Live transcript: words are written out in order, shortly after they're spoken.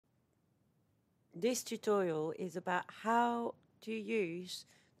this tutorial is about how to use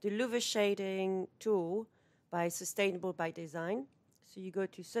the louvre shading tool by Sustainable by Design. So you go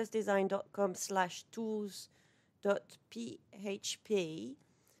to susdesign.com/tools.php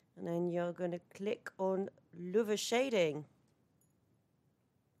and then you're going to click on louvre shading.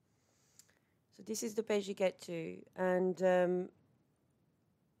 So this is the page you get to, and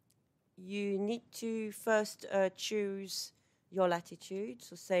you need to first choose your latitude.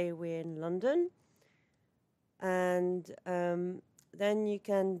 So say we're in London, and then you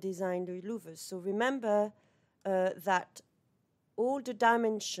can design the louvers. So remember that all the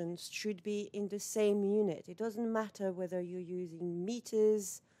dimensions should be in the same unit. It doesn't matter whether you're using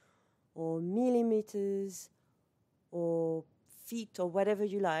meters or millimeters or feet or whatever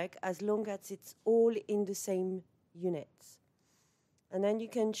you like, as long as it's all in the same units. And then you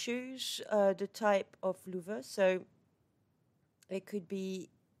can choose the type of louver. So it could be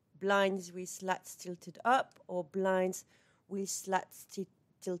blinds with slats tilted up or blinds with slats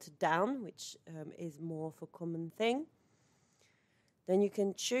tilted down, which is more of a common thing. Then you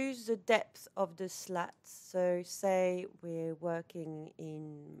can choose the depth of the slats. So say we're working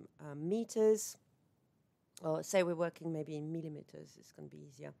in meters, or say we're working maybe in millimeters, it's going to be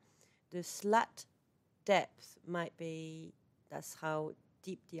easier. The slat depth might be, that's how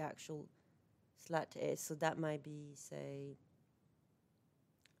deep the actual slat is. So that might be, say,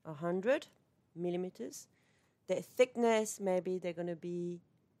 100 millimeters. The thickness, maybe they're going to be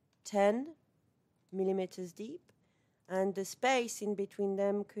 10 millimeters deep. And the space in between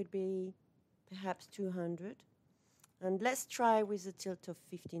them could be perhaps 200. And let's try with a tilt of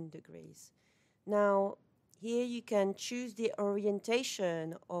 15 degrees. Now, here you can choose the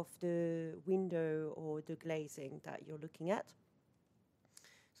orientation of the window or the glazing that you're looking at.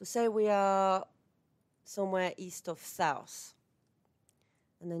 So say we are somewhere east of south.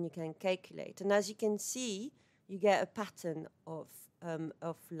 And then you can calculate. And as you can see, you get a pattern of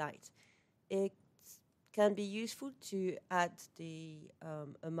light. It can be useful to add the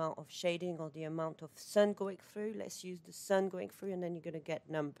amount of shading or the amount of sun going through. Let's use the sun going through, and then you're going to get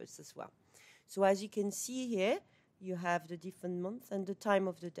numbers as well. So as you can see here, you have the different months and the time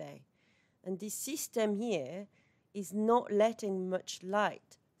of the day. And this system here is not letting much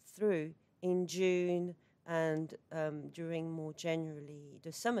light through in June and during more generally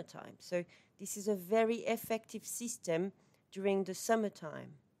the summertime. So this is a very effective system during the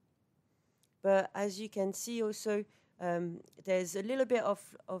summertime. But as you can see also, there's a little bit of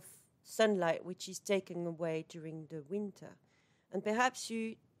sunlight which is taken away during the winter. And perhaps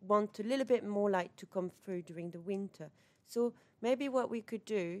you want a little bit more light to come through during the winter. So maybe what we could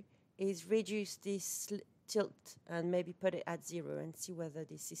do is reduce this tilt and maybe put it at 0 and see whether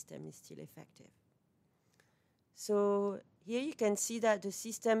this system is still effective. So here you can see that the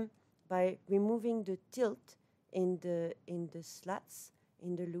system, by removing the tilt in the slats,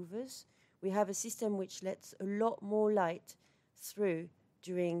 in the louvers, we have a system which lets a lot more light through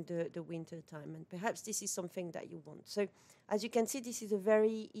during the winter time. And perhaps this is something that you want. So as you can see, this is a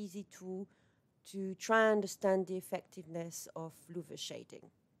very easy tool to try and understand the effectiveness of louvre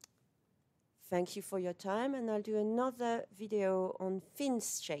shading. Thank you for your time, and I'll do another video on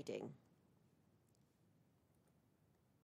fins shading.